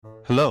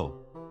Hello,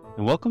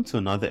 and welcome to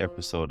another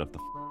episode of the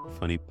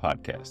Funny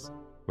Podcast,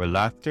 where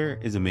laughter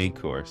is a main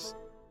course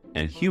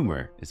and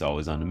humor is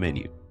always on the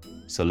menu.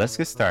 So let's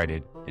get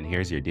started, and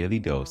here's your daily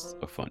dose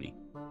of funny.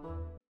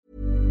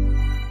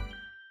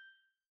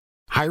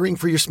 Hiring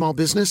for your small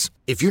business?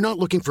 If you're not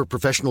looking for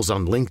professionals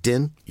on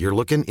LinkedIn, you're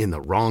looking in the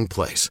wrong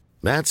place.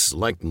 That's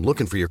like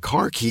looking for your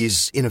car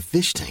keys in a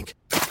fish tank.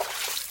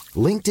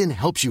 LinkedIn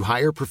helps you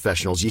hire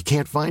professionals you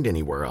can't find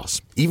anywhere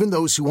else, even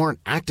those who aren't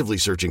actively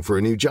searching for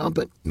a new job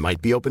but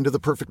might be open to the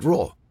perfect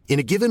role. In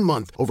a given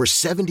month, over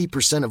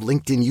 70% of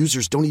LinkedIn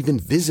users don't even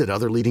visit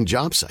other leading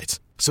job sites.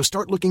 So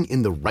start looking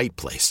in the right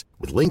place.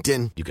 With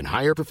LinkedIn, you can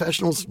hire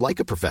professionals like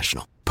a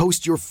professional.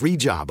 Post your free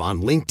job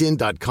on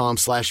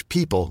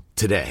linkedin.com/people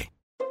today.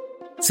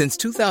 Since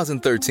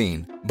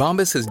 2013,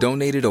 Bombas has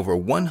donated over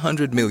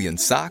 100 million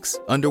socks,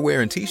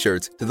 underwear, and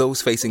T-shirts to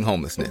those facing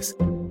homelessness.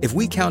 If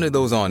we counted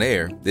those on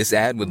air, this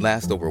ad would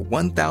last over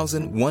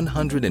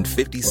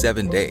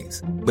 1,157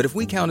 days. But if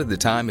we counted the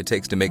time it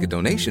takes to make a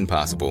donation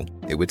possible,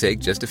 it would take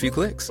just a few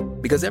clicks.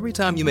 Because every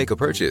time you make a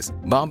purchase,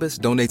 Bombas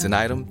donates an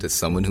item to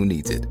someone who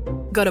needs it.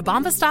 Go to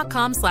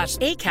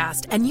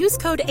bombas.com/ACAST and use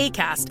code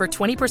ACAST for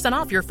 20%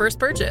 off your first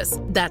purchase.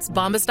 That's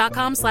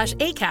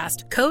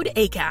bombas.com/ACAST, code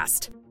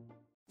ACAST.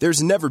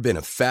 There's never been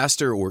a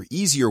faster or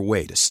easier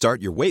way to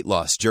start your weight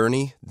loss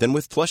journey than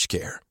with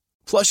PlushCare.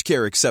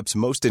 PlushCare accepts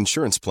most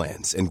insurance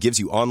plans and gives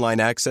you online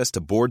access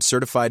to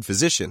board-certified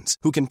physicians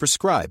who can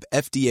prescribe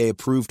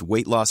FDA-approved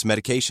weight loss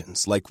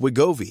medications like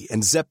Wegovy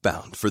and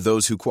Zepbound for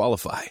those who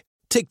qualify.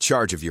 Take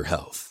charge of your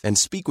health and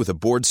speak with a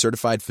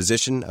board-certified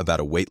physician about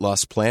a weight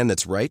loss plan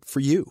that's right for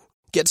you.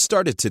 Get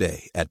started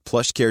today at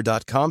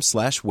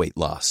plushcare.com/weight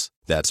loss.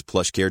 That's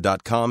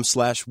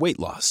plushcare.com/weight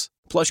loss.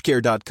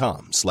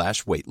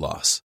 plushcare.com/weight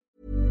loss.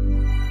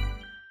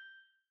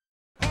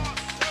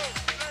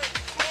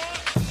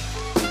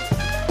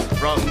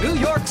 From New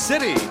York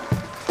City,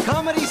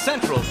 Comedy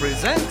Central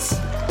presents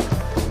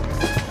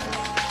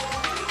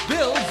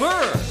Bill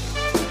Burr.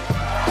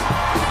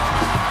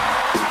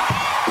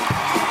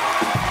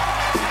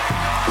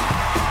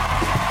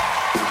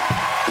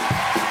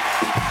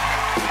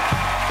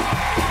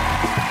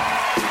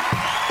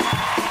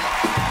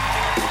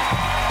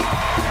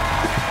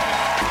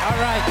 All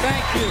right,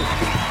 thank you.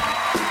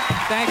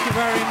 Thank you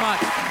very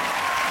much.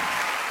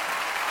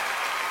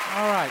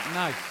 All right,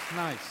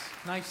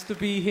 nice to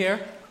be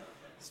here.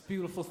 It's a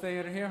beautiful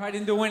theater here. I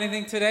didn't do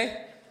anything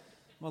today.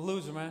 I'm a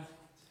loser, man. You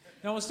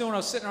know what I was doing? I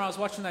was sitting around, I was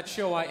watching that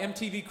show,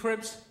 MTV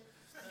Cribs.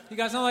 You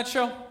guys know that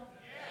show?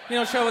 You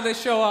know the show where they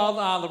show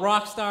all the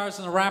rock stars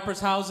and the rappers'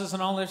 houses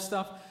and all their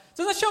stuff?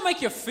 Doesn't that show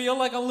make you feel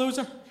like a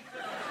loser?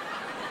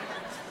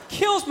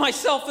 Kills my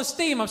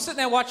self-esteem. I'm sitting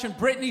there watching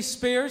Britney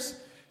Spears.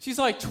 She's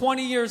like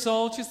 20 years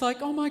old. She's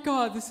like, oh my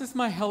God, this is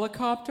my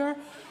helicopter.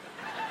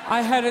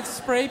 I had it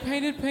spray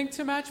painted pink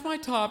to match my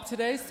top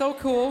today. So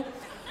cool.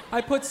 I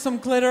put some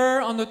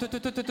glitter on the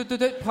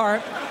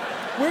part.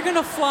 We're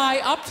gonna fly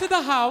up to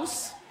the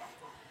house.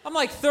 I'm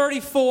like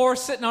 34,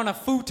 sitting on a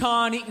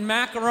futon, eating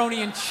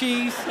macaroni and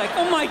cheese. Like,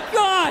 oh my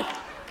God,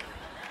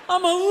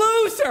 I'm a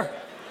loser.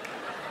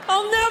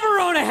 I'll never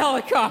own a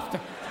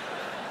helicopter.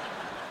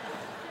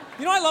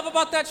 You know what I love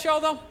about that show,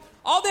 though?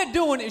 All they're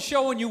doing is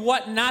showing you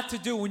what not to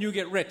do when you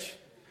get rich.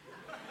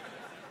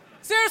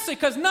 Seriously,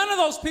 because none of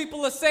those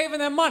people are saving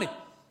their money.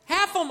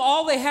 Half of them,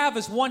 all they have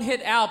is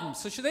one-hit albums.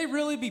 So should they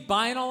really be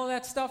buying all of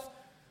that stuff?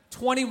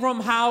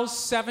 20-room house,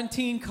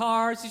 17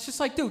 cars. It's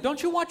just like, dude,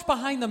 don't you watch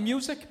Behind the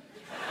Music?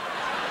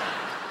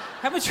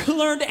 Haven't you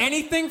learned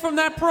anything from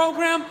that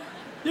program?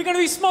 You're going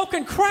to be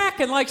smoking crack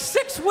in like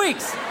 6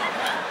 weeks.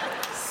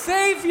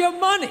 Save your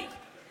money.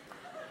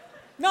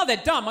 No, they're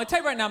dumb. I'll tell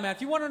you right now, man,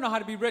 if you want to know how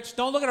to be rich,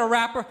 don't look at a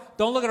rapper,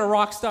 don't look at a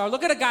rock star.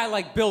 Look at a guy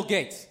like Bill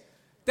Gates.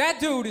 That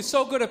dude is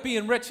so good at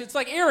being rich, it's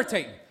like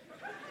irritating.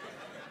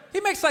 He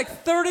makes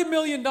like $30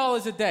 million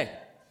a day.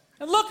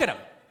 And look at him.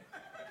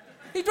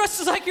 He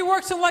dresses like he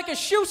works in like a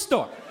shoe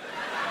store.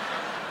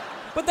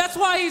 But that's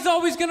why he's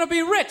always gonna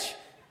be rich.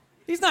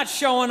 He's not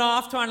showing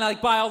off, trying to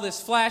like buy all this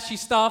flashy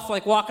stuff,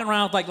 like walking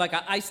around with like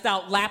an iced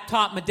out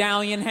laptop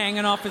medallion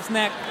hanging off his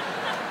neck.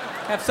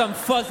 Have some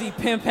fuzzy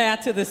pimp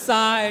hat to the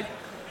side.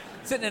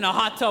 Sitting in a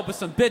hot tub with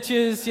some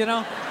bitches, you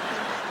know?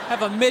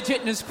 Have a midget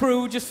in his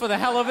crew just for the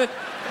hell of it.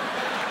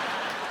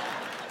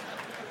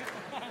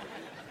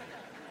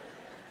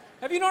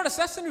 Have you noticed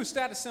that's the new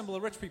status symbol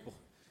of rich people?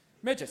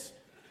 Midgets.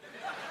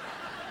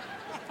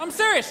 I'm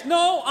serious.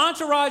 No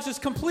entourage is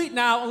complete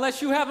now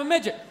unless you have a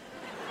midget.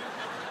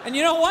 And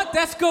you know what?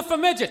 That's good for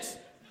midgets.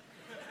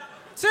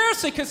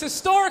 Seriously, because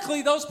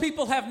historically, those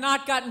people have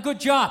not gotten good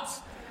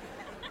jobs.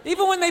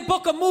 Even when they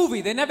book a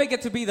movie, they never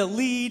get to be the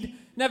lead,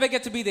 never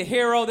get to be the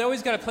hero. They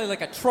always got to play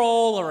like a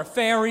troll or a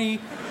fairy,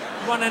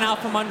 running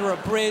out from under a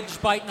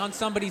bridge, biting on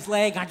somebody's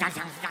leg.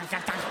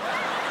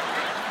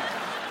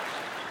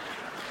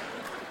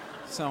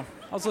 So,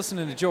 I was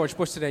listening to George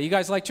Bush today. You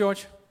guys like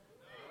George?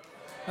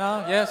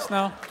 No? Yes?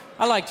 No?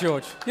 I like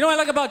George. You know what I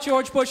like about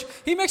George Bush?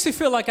 He makes me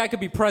feel like I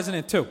could be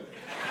president, too.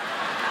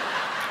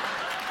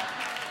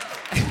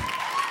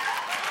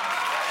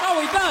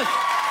 Oh, he does.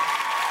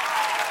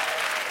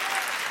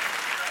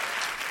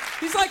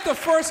 He's like the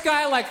first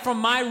guy, like, from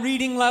my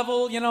reading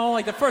level, you know,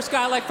 like the first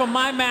guy, like, from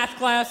my math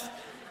class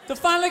to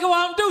finally go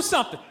out and do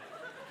something.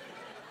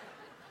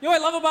 You know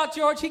what I love about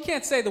George? He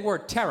can't say the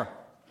word terror.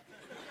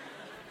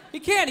 He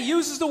can't. He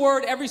uses the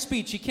word every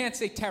speech. He can't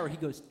say terror. He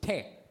goes,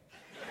 tear.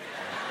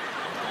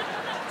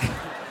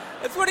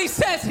 That's what he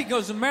says. He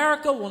goes,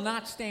 America will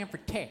not stand for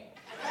tear.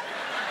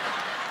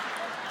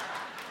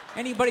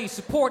 Anybody who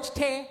supports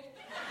tear,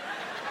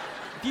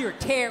 if you're a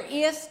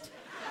terrorist,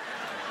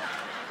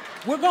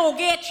 we're gonna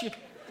get you.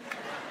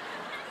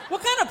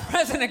 What kind of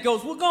president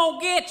goes, we're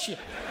gonna get you?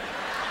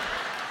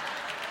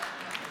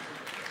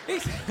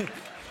 He's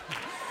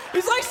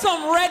like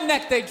some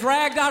redneck they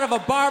dragged out of a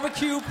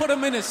barbecue, put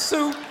him in a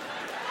suit.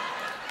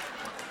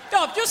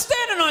 No, if you're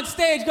standing on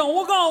stage going,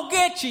 we're gonna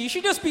get you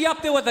should just be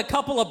up there with a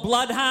couple of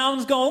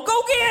bloodhounds going,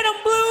 go get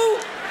him, Blue!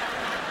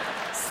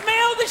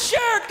 Smell the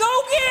shirt,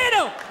 go get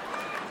him!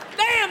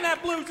 Damn,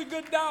 that Blue's a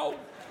good dog.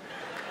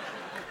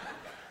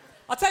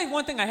 I'll tell you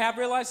one thing I have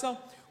realized, though.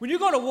 When you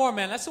go to war,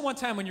 man, that's the one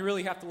time when you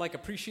really have to, like,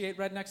 appreciate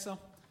rednecks, though.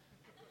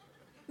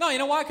 No, you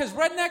know why? Because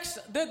rednecks,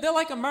 they're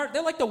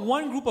like the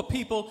one group of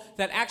people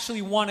that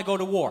actually want to go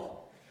to war.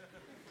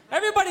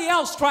 Everybody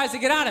else tries to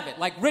get out of it.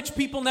 Like, rich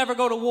people never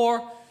go to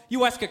war.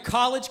 You ask a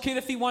college kid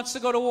if he wants to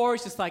go to war,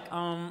 he's just like,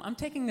 I'm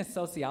taking this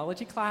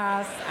sociology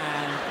class,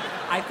 and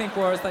I think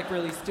war is, like,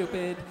 really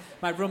stupid.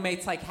 My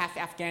roommate's, like, half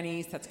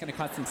Afghanis. That's going to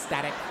cause some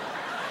static.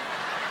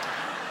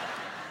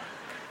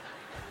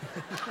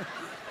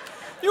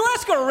 You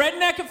ask a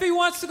redneck if he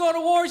wants to go to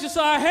war, he's just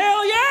like,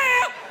 hell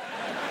yeah!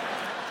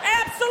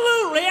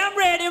 Absolutely, I'm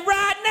ready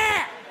right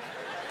now.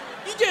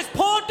 You just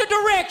point the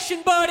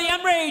direction, buddy.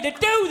 I'm ready to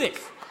do this.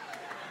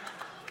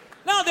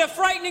 No, they're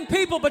frightening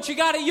people, but you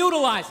got to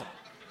utilize them.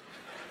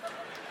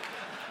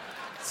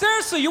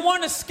 Seriously, you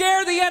want to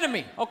scare the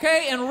enemy,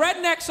 okay? And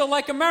rednecks are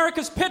like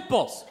America's pit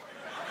bulls.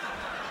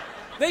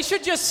 They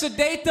should just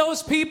sedate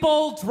those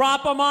people,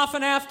 drop them off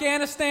in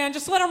Afghanistan,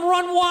 just let them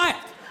run wild.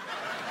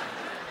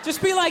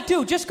 Just be like,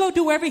 dude, just go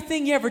do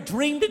everything you ever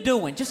dreamed of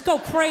doing. Just go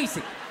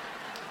crazy.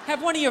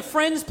 Have one of your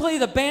friends play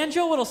the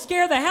banjo, it'll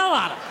scare the hell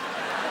out of them.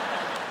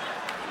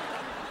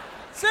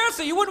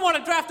 Seriously, you wouldn't want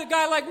to draft a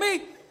guy like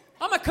me.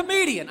 I'm a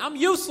comedian, I'm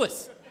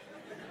useless.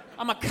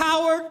 I'm a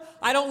coward,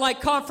 I don't like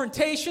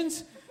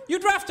confrontations. You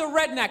draft a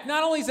redneck,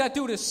 not only is that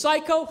dude a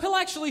psycho, he'll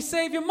actually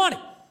save you money.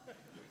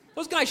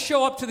 Those guys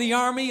show up to the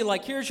army,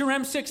 like, here's your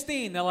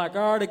M16. They're like, I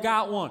already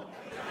got one.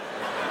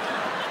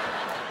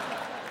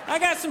 I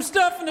got some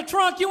stuff in the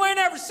trunk you ain't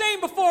ever seen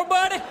before,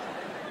 buddy.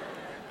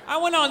 I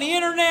went on the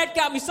internet,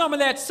 got me some of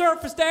that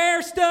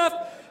surface-to-air stuff,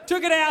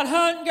 took it out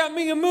hunting, got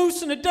me a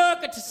moose and a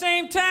duck at the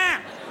same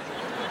time.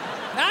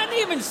 I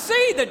didn't even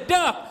see the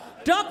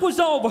duck. Duck was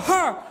over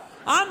her.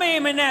 I'm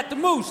aiming at the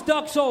moose.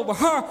 Duck's over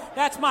her.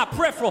 That's my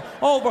peripheral.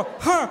 Over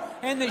her.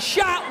 And the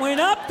shot went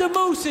up the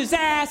moose's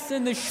ass,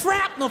 and the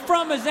shrapnel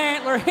from his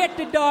antler hit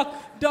the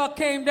duck. Duck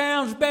came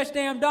down. It's the best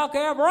damn duck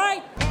I ever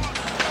ate.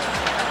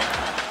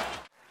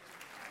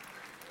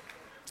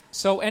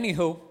 So,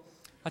 anywho,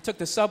 I took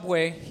the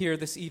subway here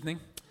this evening.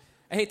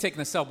 I hate taking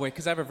the subway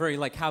because I have a very,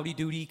 like,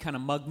 howdy-doody, kind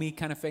of mug-me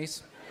kind of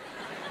face.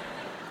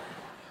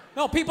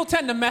 No, people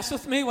tend to mess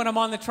with me when I'm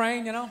on the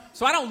train, you know?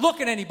 So I don't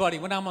look at anybody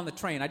when I'm on the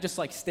train. I just,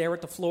 like, stare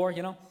at the floor,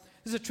 you know?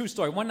 This is a true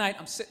story. One night,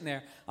 I'm sitting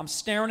there. I'm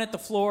staring at the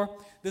floor.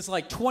 There's,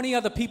 like, 20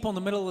 other people in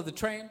the middle of the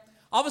train.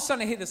 All of a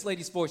sudden, I hear this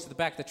lady's voice at the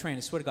back of the train. I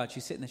swear to God,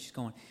 she's sitting there.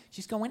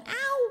 She's going,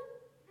 ow!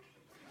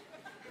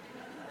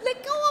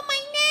 Let go of my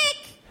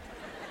neck!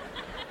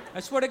 I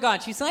swear to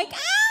God, she's like,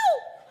 ow!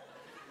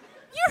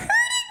 You're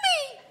hurting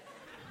me!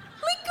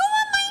 Let go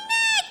of my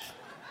neck!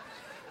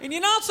 And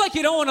you know, it's like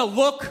you don't want to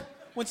look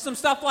when some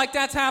stuff like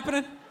that's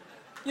happening.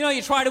 You know,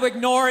 you try to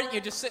ignore it.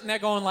 You're just sitting there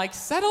going like,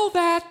 settle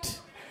that.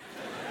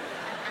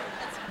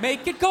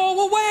 Make it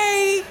go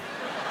away.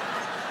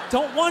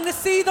 Don't want to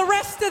see the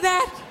rest of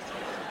that.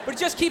 But it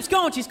just keeps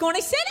going. She's going,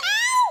 I said,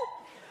 ow!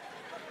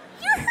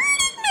 You're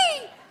hurting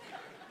me!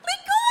 Let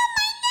go of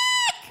my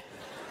neck!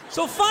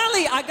 So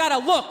finally, I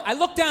gotta look. I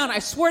look down. I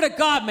swear to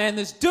God, man,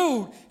 this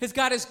dude has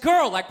got his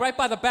girl, like, right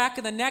by the back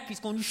of the neck. He's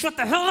going, you shut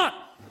the hell up!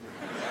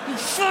 You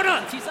shut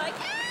up! She's like,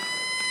 ah!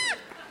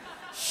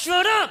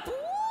 Shut up!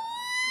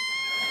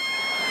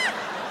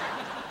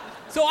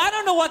 So I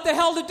don't know what the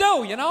hell to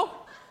do, you know?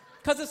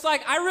 Because it's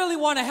like, I really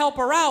want to help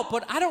her out,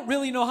 but I don't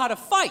really know how to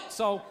fight,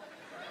 so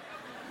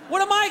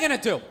what am I going to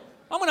do?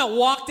 I'm going to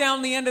walk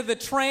down the end of the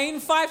train.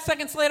 5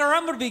 seconds later,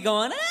 I'm going to be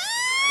going, ah!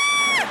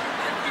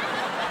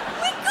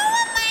 Let go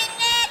of my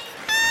neck!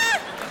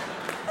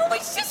 Ah! I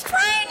was just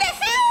trying to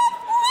help!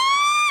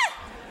 Ah!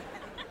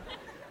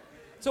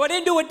 So I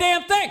didn't do a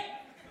damn thing.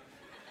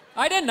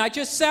 I didn't. I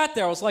just sat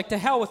there. I was like, to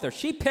hell with her.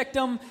 She picked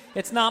him.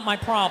 It's not my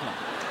problem.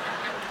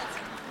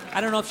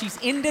 I don't know if she's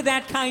into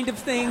that kind of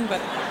thing,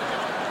 but...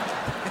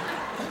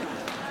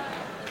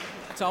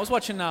 So I was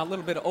watching a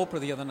little bit of Oprah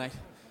the other night.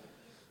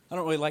 I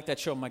don't really like that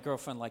show. My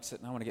girlfriend likes it,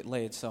 and I want to get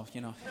laid, so, you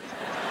know.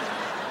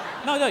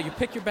 No, you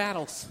pick your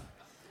battles.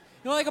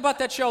 You know what I like about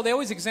that show? They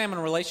always examine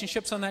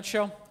relationships on that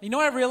show. You know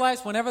what I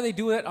realized? Whenever they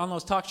do it on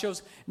those talk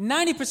shows,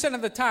 90%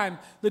 of the time,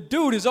 the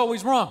dude is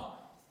always wrong.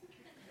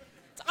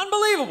 It's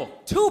unbelievable.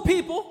 Two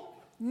people,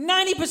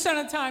 90%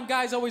 of the time,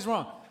 guy's always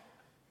wrong.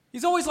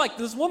 He's always like,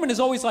 this woman is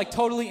always like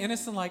totally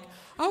innocent, like,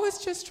 I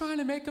was just trying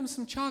to make him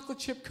some chocolate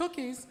chip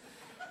cookies,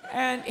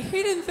 and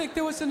he didn't think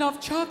there was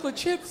enough chocolate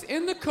chips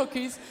in the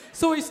cookies,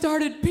 so he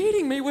started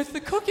beating me with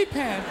the cookie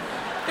pan.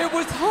 It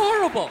was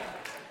horrible.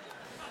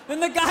 And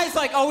the guy's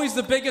like always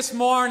the biggest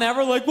moron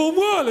ever, like, well,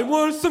 what? I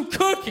wanted some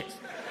cookies.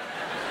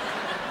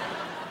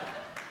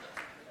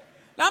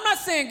 Now, I'm not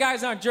saying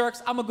guys aren't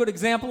jerks. I'm a good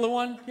example of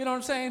one, you know what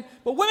I'm saying?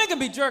 But women can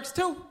be jerks,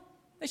 too.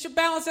 They should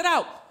balance it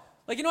out.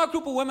 Like, you know what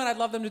group of women I'd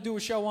love them to do a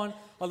show on?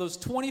 Are those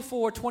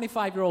 24,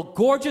 25-year-old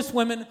gorgeous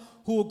women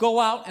who will go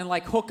out and,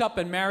 like, hook up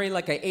and marry,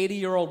 like, an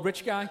 80-year-old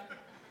rich guy?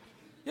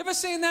 You ever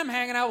seen them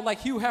hanging out with, like,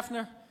 Hugh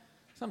Hefner?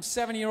 Some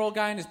 70-year-old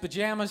guy in his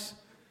pajamas?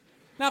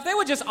 Now, if they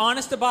were just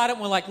honest about it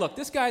and were like, look,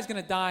 this guy's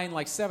going to die in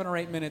like 7 or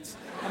 8 minutes.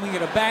 I'm going to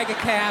get a bag of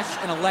cash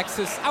and a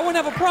Lexus. I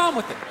wouldn't have a problem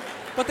with it.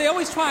 But they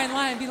always try and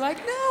lie and be like,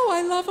 no,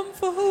 I love him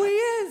for who he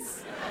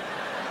is.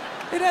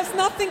 It has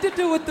nothing to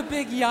do with the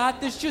big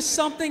yacht. There's just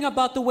something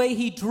about the way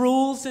he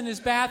drools in his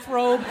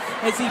bathrobe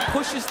as he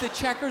pushes the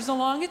checkers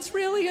along. It's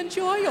really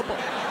enjoyable.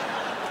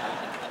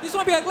 You just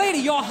want to be like, lady,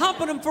 you're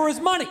humping him for his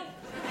money.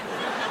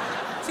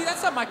 See,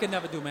 that's something I could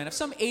never do, man. If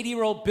some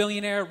 80-year-old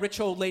billionaire,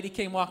 rich old lady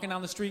came walking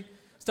down the street,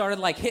 started,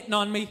 like, hitting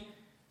on me,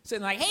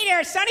 sitting like, hey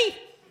there, sonny.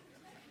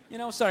 You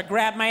know, started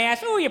grabbing my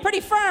ass. Oh, you're pretty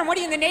firm. What,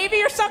 are you in the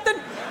Navy or something?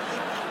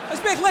 This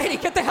big lady,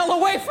 get the hell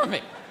away from me.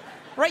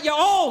 Right, you're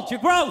old, you're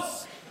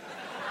gross.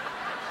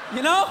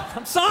 You know,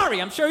 I'm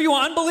sorry. I'm sure you were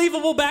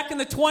unbelievable back in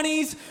the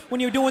 20s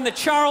when you were doing the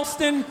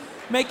Charleston,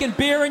 making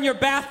beer in your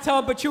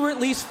bathtub, but you were at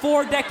least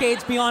 4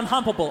 decades beyond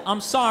humpable.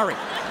 I'm sorry.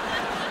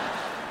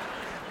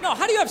 No,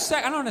 how do you have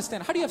sex? I don't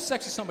understand. How do you have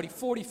sex with somebody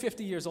 40,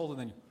 50 years older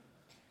than you?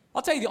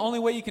 I'll tell you the only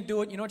way you can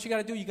do it, you know what you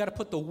gotta do? You gotta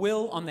put the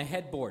will on the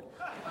headboard.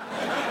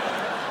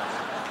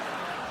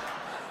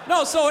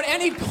 No, so at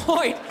any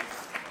point,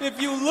 if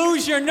you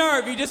lose your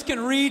nerve, you just can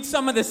read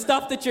some of the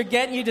stuff that you're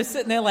getting. You're just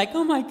sitting there like,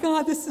 oh my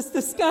God, this is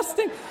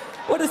disgusting.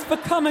 What is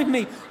becoming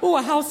me? Oh,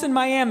 a house in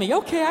Miami.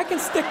 Okay, I can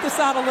stick this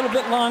out a little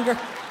bit longer.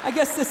 I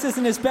guess this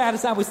isn't as bad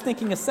as I was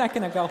thinking a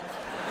second ago.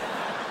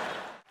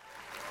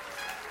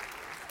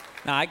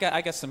 Nah, I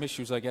got some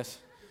issues, I guess.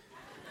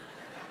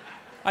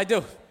 I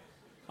do.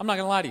 I'm not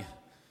gonna lie to you.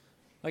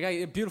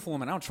 Like, beautiful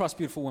women. I don't trust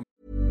beautiful women.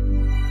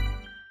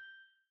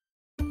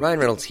 Ryan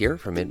Reynolds here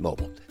from Mint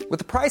Mobile. With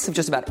the price of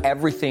just about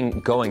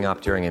everything going up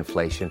during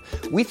inflation,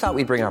 we thought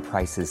we'd bring our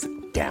prices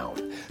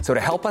down. So to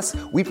help us,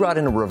 we brought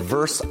in a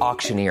reverse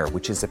auctioneer,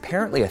 which is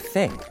apparently a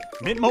thing.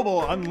 Mint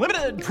Mobile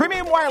Unlimited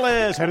Premium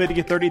Wireless. How to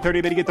get 30,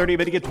 30, bit to get 30,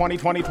 bit to get 20,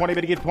 20, 20,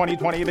 bit to get 20,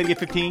 20, bit to get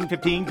 15,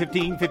 15,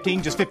 15,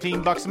 15, just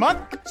 $15 a month?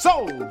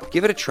 Sold!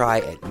 Give it a try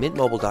at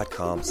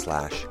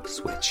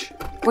mintmobile.com/switch.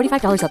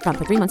 $45 up front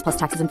for 3 months plus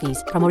taxes and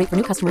fees. Promo rate for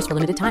new customers for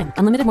limited time.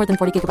 Unlimited more than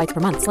 40 gigabytes per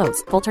month.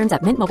 Slows full terms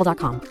at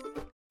mintmobile.com.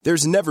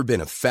 There's never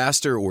been a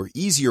faster or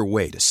easier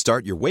way to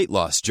start your weight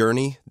loss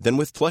journey than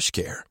with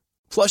PlushCare.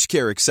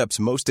 PlushCare accepts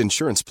most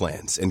insurance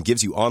plans and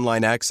gives you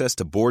online access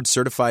to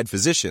board-certified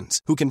physicians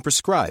who can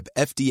prescribe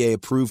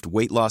FDA-approved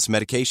weight loss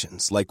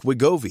medications like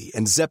Wegovy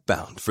and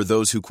Zepbound for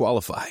those who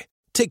qualify.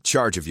 Take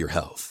charge of your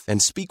health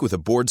and speak with a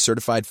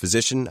board-certified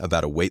physician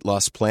about a weight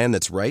loss plan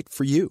that's right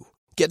for you.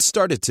 Get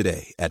started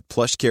today at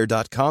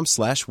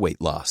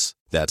plushcare.com/weight-loss.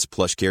 That's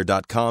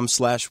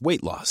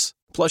plushcare.com/weight-loss.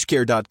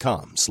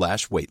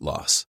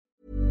 plushcare.com/weight-loss.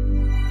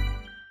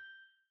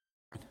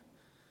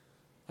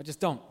 I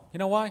just don't. You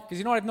know why? Because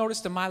you know what I've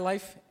noticed in my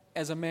life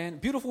as a man?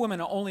 Beautiful women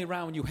are only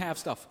around when you have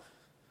stuff.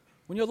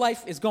 When your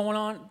life is going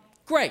on,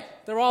 great.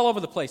 They're all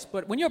over the place.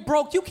 But when you're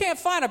broke, you can't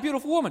find a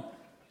beautiful woman.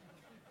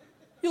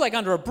 You're like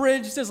under a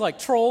bridge. There's like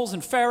trolls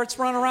and ferrets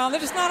running around.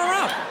 They're just not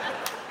around.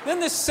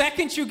 Then the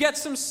second you get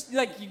some,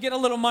 like you get a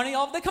little money,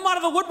 they come out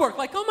of the woodwork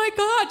like, oh my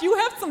God, you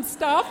have some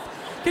stuff.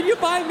 Can you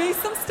buy me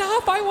some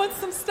stuff? I want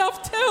some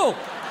stuff too.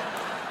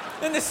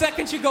 Then the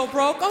second you go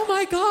broke, oh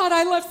my God,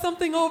 I left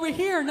something over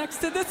here next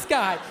to this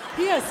guy.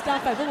 He has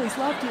stuff. I've always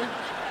loved you.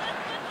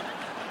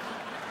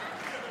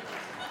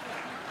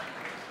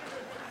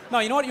 No,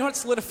 you know what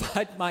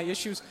solidified my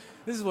issues?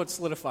 This is what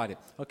solidified it,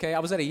 okay? I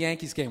was at a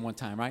Yankees game one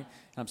time, right?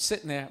 And I'm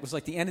sitting there. It was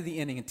like the end of the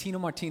inning, and Tino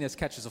Martinez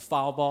catches a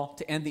foul ball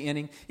to end the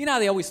inning. You know how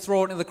they always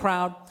throw it into the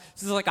crowd?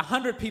 So there's like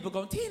 100 people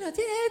going, Tino,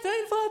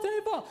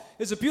 ball.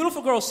 There's a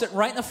beautiful girl sitting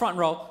right in the front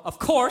row. Of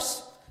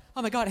course,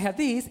 oh my God, I have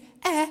these.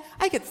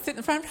 I get to sit in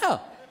the front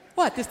row.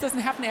 What, this doesn't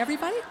happen to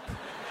everybody?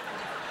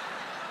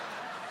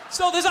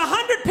 So there's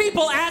 100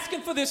 people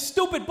asking for this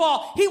stupid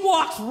ball. He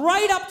walks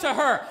right up to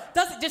her,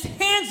 just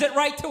hands it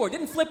right to her.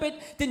 Didn't flip it,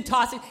 didn't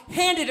toss it,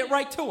 handed it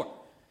right to her.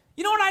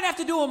 You know what I'd have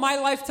to do in my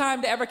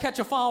lifetime to ever catch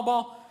a foul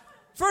ball?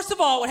 First of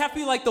all, it would have to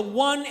be like the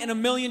 1 in a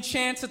million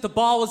chance that the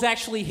ball was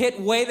actually hit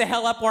way the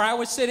hell up where I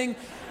was sitting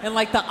in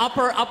like the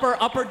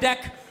upper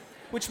deck,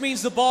 which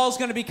means the ball's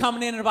going to be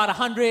coming in at about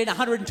 100,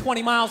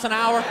 120 miles an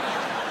hour.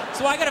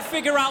 So I gotta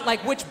figure out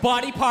like which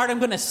body part I'm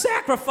gonna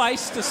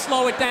sacrifice to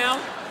slow it down.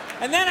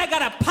 And then I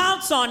gotta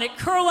pounce on it,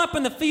 curl up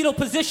in the fetal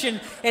position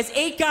as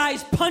 8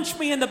 guys punch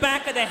me in the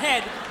back of the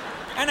head.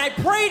 And I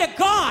pray to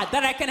God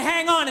that I can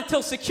hang on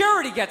until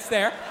security gets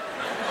there.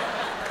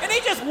 And he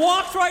just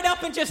walked right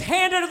up and just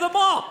handed her the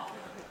ball.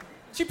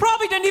 She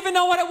probably didn't even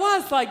know what it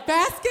was. Like,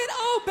 basket?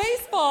 Oh,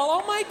 baseball.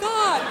 Oh, my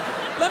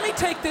God. Let me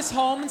take this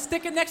home and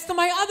stick it next to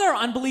my other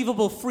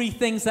unbelievable free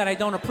things that I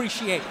don't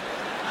appreciate.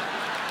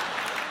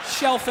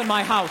 Shelf in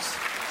my house.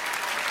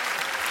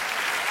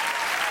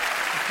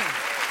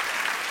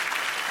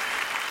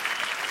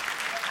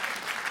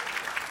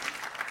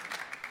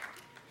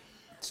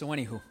 So,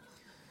 anywho,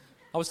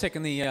 I was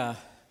taking the, I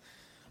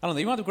don't know,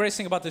 you know what the greatest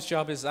thing about this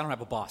job is? I don't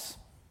have a boss.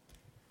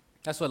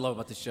 That's what I love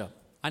about this job.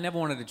 I never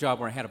wanted a job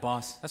where I had a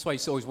boss. That's why I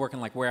used to always work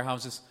in like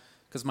warehouses,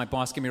 because my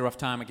boss gave me a rough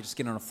time. I could just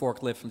get on a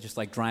forklift and just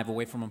like drive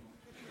away from him.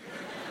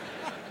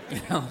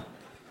 You know?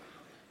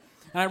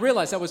 And I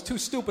realized I was too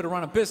stupid to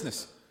run a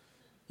business.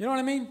 You know what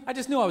I mean? I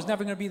just knew I was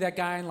never going to be that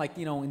guy in like,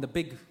 you know, in the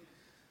big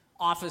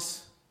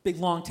office, big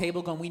long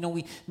table going,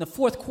 in the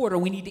fourth quarter,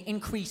 we need to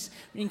increase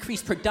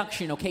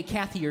production. Okay,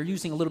 Kathy, you're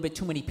using a little bit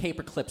too many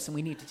paper clips, and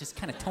we need to just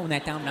kind of tone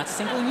that down. I'm not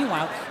singling you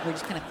out. We're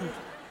just kind of...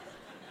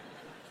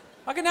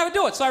 I could never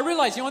do it. So I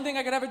realized the only thing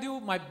I could ever do,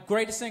 my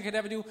greatest thing I could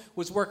ever do,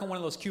 was work in one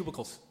of those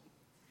cubicles.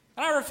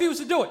 And I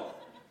refused to do it.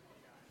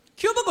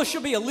 Cubicles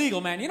should be illegal,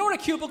 man. You know what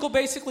a cubicle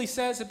basically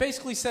says? It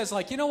basically says,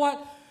 like, you know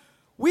what?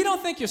 We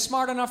don't think you're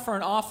smart enough for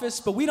an office,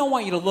 but we don't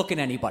want you to look at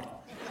anybody.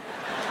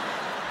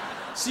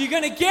 So you're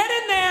going to get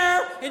in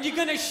there, and you're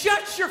going to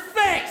shut your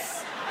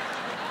face.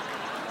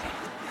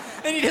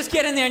 And you just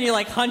get in there, and you're,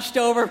 like, hunched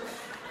over,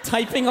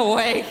 typing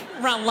away.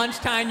 Around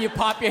lunchtime, you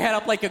pop your head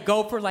up like a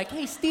gopher, like,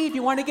 hey, Steve,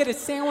 you want to get a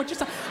sandwich or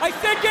something? I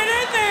said, get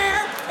in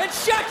there and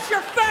shut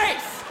your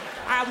face.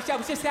 I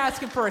was just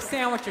asking for a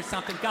sandwich or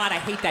something. God, I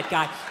hate that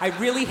guy. I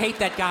really hate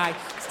that guy.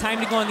 It's time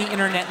to go on the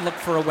internet and look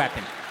for a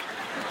weapon.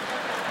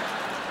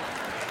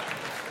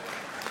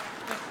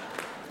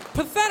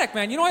 Pathetic,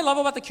 man. You know what I love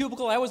about the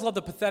cubicle? I always love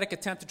the pathetic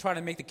attempt to try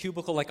to make the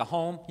cubicle like a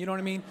home. You know what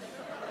I mean?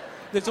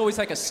 There's always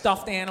like a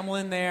stuffed animal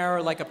in there,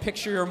 or like a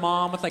picture of your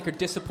mom with like her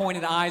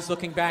disappointed eyes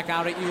looking back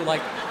out at you,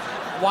 like,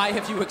 why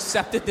have you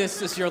accepted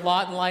this as your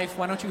lot in life?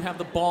 Why don't you have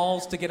the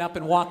balls to get up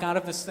and walk out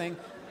of this thing?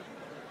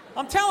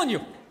 I'm telling you,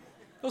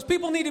 those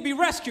people need to be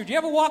rescued. You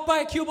ever walk by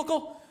a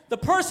cubicle? The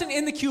person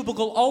in the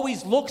cubicle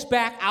always looks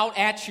back out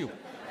at you.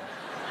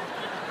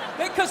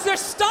 Because they're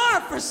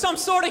starved for some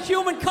sort of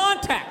human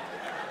contact.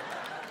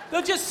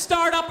 They'll just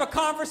start up a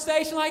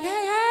conversation like,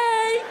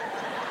 hey,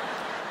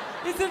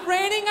 is it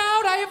raining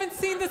out? I haven't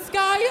seen the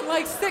sky in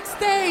like 6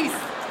 days.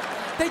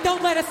 They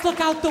don't let us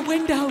look out the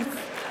windows.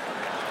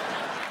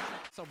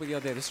 So the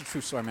other day, this is a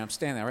true story, man. I'm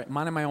standing there, right,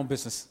 minding my own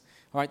business.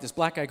 All right, this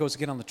black guy goes to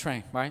get on the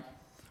train, right?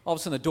 All of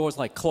a sudden, the door's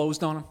like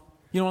closed on him.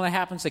 You know when that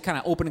happens? They kind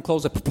of open and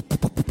close. Like,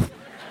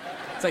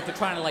 it's like they're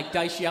trying to like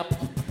dice you up.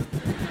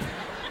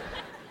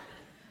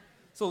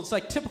 So it's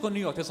like typical New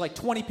York. There's like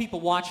 20 people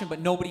watching, but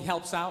nobody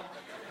helps out.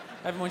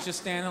 Everyone's just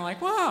standing there like,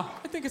 wow,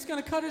 I think it's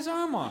gonna cut his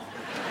arm off.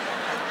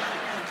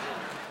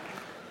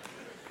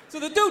 So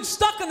the dude's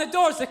stuck in the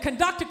doors. The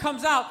conductor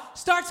comes out,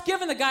 starts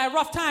giving the guy a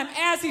rough time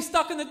as he's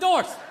stuck in the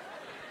doors.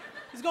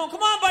 He's going,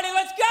 come on, buddy,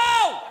 let's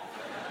go!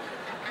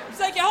 He's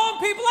like, you're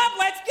holding people up,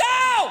 let's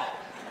go!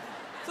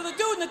 So the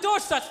dude in the door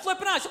starts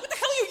flipping out. I said, what the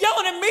hell are you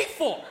yelling at me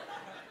for?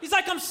 He's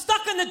like, I'm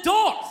stuck in the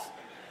doors.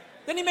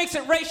 Then he makes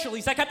it racial.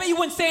 He's like, I bet you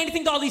wouldn't say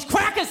anything to all these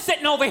crackers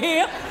sitting over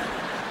here.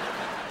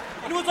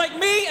 And it was like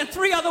me and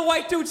 3 other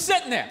white dudes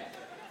sitting there.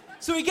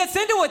 So he gets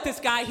into it, this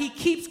guy. He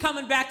keeps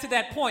coming back to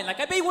that point. Like,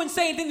 I bet you wouldn't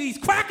say anything to these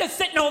crackers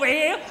sitting over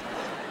here.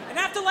 And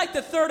after like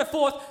the 3rd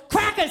or 4th,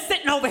 crackers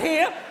sitting over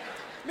here,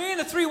 me and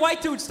the 3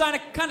 white dudes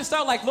kind of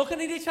start like looking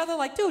at each other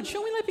like, dude,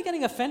 shouldn't we like be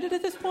getting offended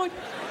at this point?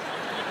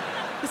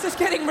 This is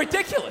getting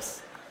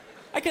ridiculous.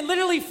 I can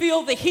literally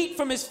feel the heat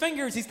from his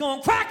fingers. He's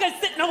going, crackers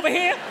sitting over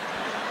here.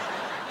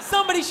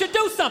 Somebody should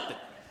do something.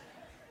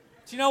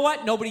 So you know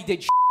what? Nobody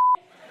did shit.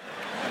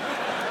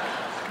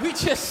 We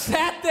just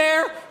sat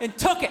there and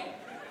took it.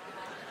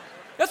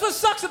 That's what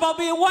sucks about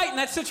being white in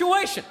that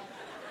situation.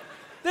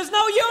 There's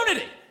no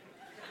unity.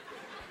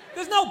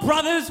 There's no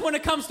brothers when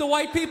it comes to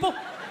white people.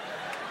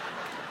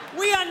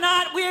 We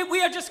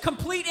are just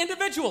complete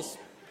individuals.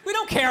 We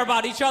don't care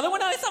about each other.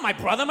 It's not my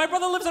brother. My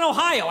brother lives in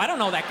Ohio. I don't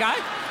know that guy.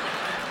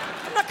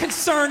 I'm not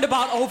concerned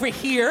about over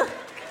here.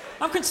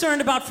 I'm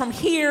concerned about from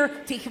here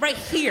to right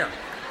here.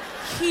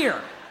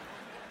 Here.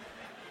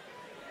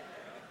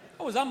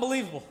 That was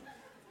unbelievable.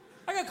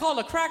 I got called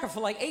a cracker for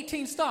like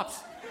 18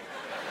 stops.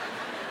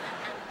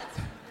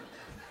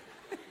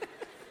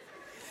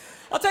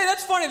 I'll tell you,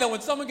 that's funny though,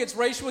 when someone gets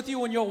racial with you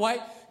when you're white,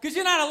 because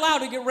you're not allowed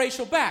to get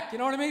racial back, you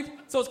know what I mean?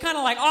 So it's kind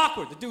of like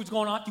awkward. The dude's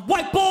going on, you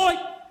white boy,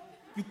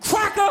 you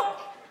cracker.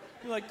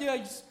 You're like, yeah,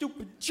 you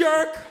stupid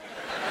jerk.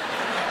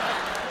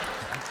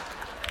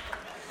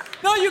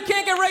 No, you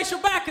can't get racial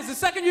back, because the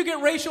second you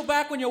get racial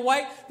back when you're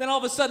white, then all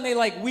of a sudden they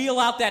like wheel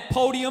out that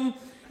podium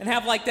and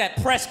have like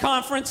that press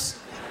conference.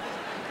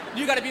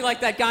 You got to be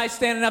like that guy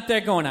standing up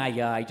there going,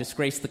 I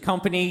disgraced the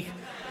company.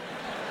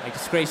 I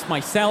disgraced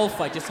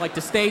myself. I just like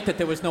to state that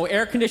there was no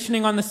air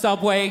conditioning on the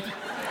subway.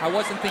 I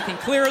wasn't thinking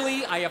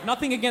clearly. I have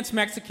nothing against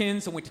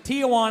Mexicans. I went to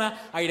Tijuana.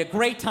 I had a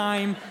great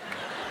time.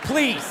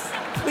 Please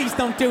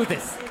don't do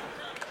this.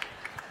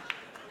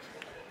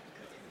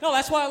 No,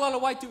 that's why a lot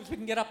of white dudes, we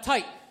can get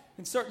uptight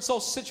in certain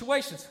social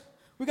situations.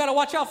 We got to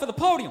watch out for the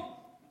podium.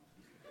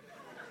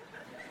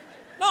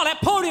 No, that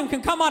podium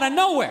can come out of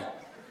nowhere.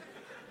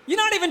 You're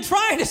not even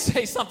trying to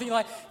say something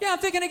like, yeah, I'm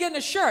thinking of getting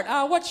a shirt.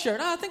 What shirt?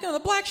 I'm thinking of the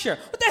black shirt.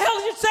 What the hell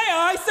did you say?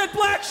 I said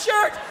black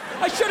shirt.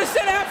 I should have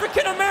said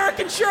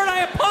African-American shirt. I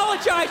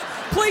apologize.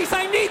 Please,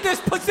 I need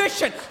this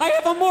position. I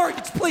have a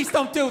mortgage. Please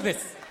don't do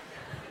this.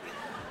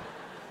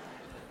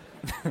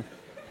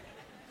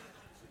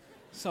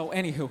 So,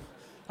 anywho,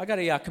 I got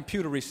a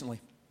computer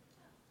recently.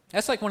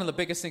 That's like one of the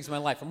biggest things in my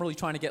life. I'm really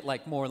trying to get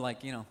more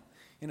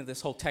into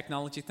this whole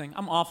technology thing.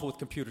 I'm awful with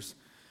computers.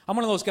 I'm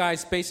one of those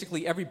guys,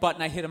 basically every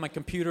button I hit on my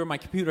computer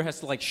has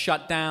to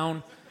shut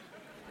down,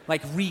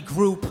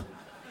 regroup,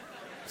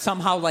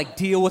 somehow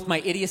deal with my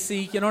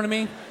idiocy, you know what I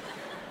mean?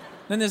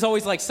 Then there's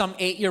always some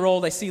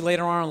 8-year-old I see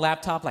later on a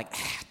laptop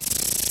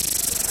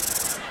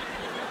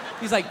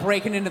he's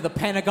breaking into the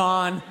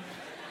Pentagon,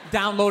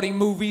 downloading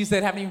movies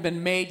that haven't even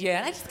been made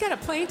yet. I just got a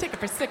plane ticket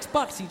for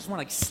 $6. He just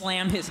want to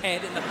slam his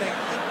head in the thing.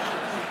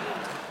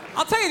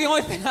 I'll tell you the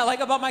only thing I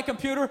like about my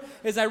computer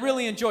is I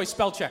really enjoy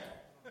spell check.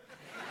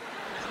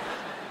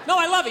 No,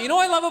 I love it. You know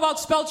what I love about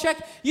spell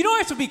check? You don't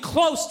have to be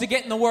close to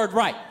getting the word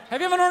right. Have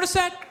you ever noticed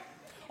that?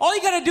 All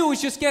you gotta do is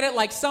just get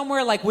it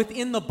somewhere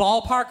within the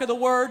ballpark of the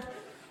word.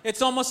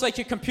 It's almost like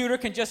your computer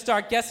can just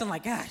start guessing I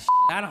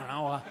don't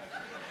know,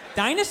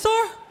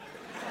 dinosaur?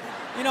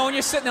 You know, when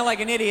you're sitting there like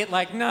an idiot,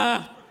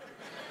 nah,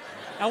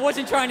 I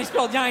wasn't trying to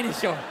spell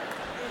dinosaur.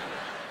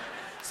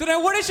 So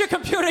then what does your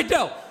computer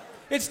do?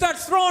 It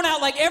starts throwing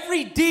out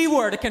every D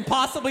word it can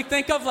possibly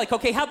think of.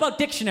 Okay, how about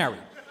dictionary?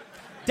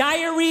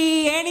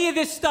 Diary, any of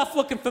this stuff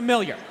looking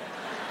familiar?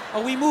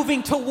 Are we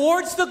moving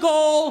towards the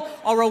goal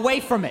or away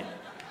from it?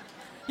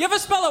 You ever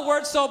spell a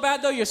word so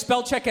bad, though, your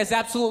spell check has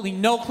absolutely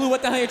no clue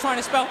what the hell you're trying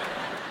to spell?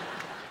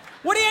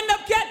 What do you end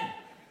up getting?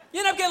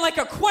 You end up getting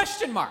a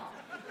question mark.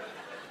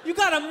 You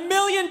got $1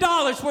 million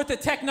worth of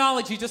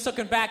technology just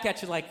looking back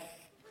at you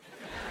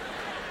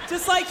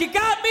just you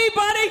got me,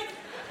 buddy?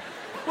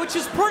 Which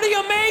is pretty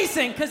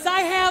amazing, because I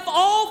have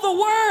all the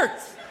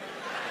words.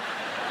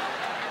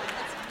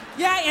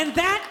 Yeah, and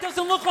that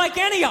doesn't look like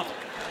any of them.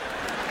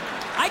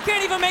 I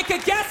can't even make a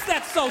guess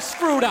that's so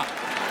screwed up.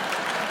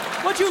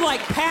 Would you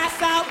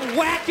pass out and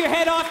whack your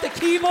head off the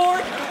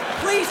keyboard?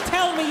 Please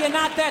tell me you're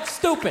not that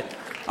stupid.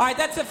 All right,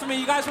 that's it for me.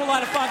 You guys were a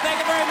lot of fun. Thank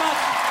you very much.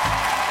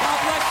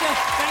 God bless you.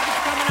 Thank you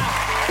for coming out.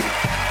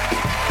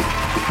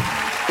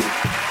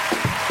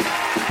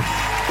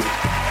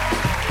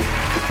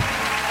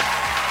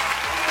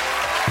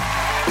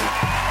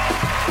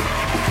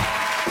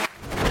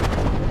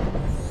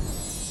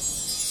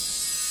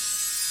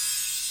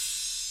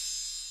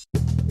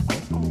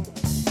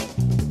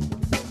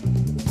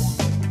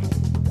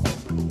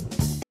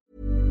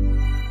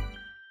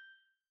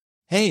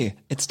 Hey,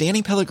 it's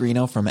Danny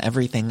Pellegrino from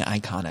Everything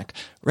Iconic.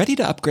 Ready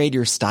to upgrade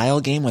your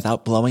style game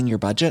without blowing your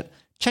budget?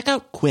 Check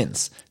out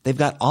Quince. They've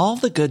got all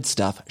the good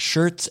stuff,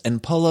 shirts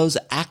and polos,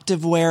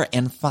 activewear,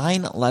 and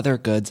fine leather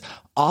goods,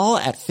 all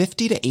at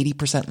 50 to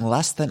 80%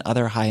 less than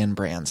other high-end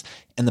brands.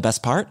 And the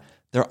best part?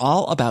 They're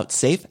all about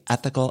safe,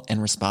 ethical,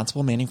 and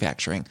responsible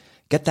manufacturing.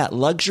 Get that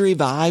luxury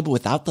vibe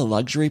without the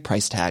luxury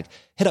price tag.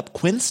 Hit up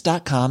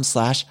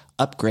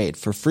quince.com/upgrade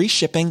for free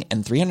shipping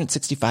and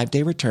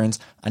 365-day returns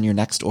on your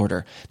next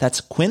order.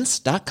 That's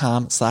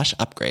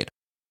quince.com/upgrade.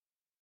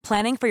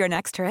 Planning for your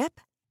next trip?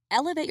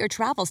 Elevate your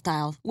travel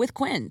style with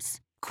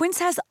Quince. Quince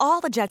has all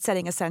the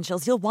jet-setting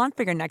essentials you'll want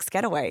for your next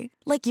getaway,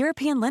 like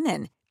European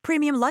linen,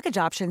 premium luggage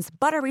options,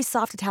 buttery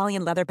soft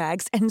Italian leather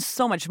bags, and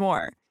so much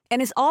more.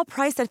 And is all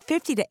priced at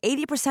 50 to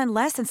 80%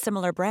 less than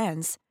similar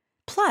brands.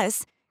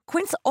 Plus,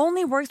 Quince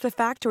only works with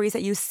factories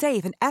that use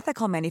safe and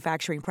ethical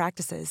manufacturing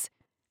practices.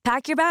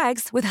 Pack your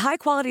bags with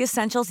high-quality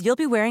essentials you'll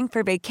be wearing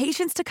for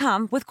vacations to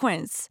come with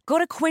Quince. Go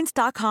to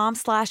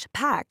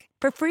quince.com/pack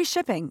for free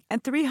shipping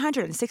and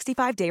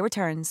 365-day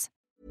returns.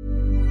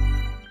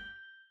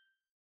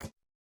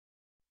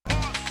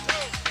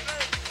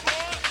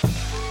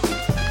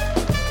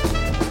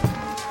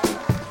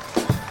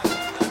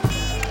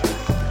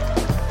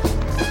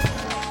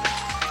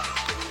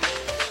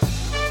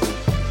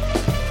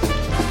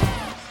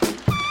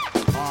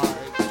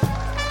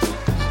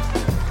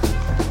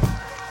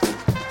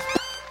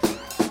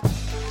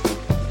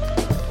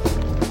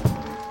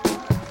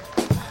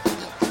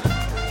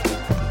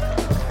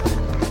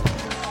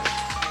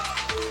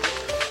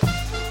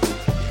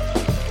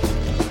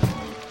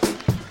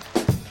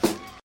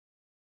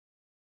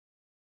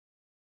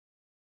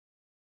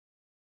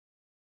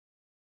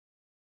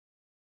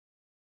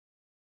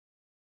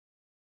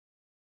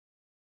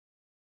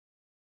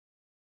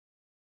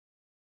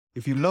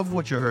 If you love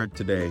what you heard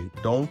today,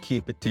 don't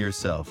keep it to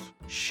yourself.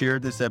 Share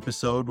this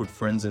episode with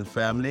friends and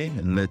family,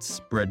 and let's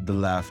spread the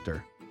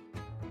laughter.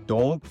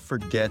 Don't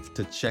forget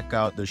to check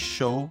out the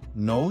show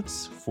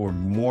notes for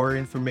more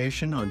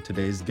information on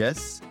today's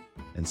guests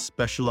and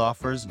special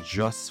offers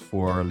just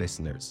for our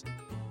listeners.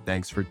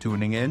 Thanks for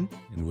tuning in,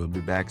 and we'll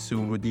be back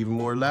soon with even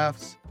more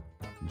laughs.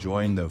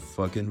 Join the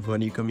fucking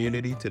funny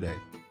community today.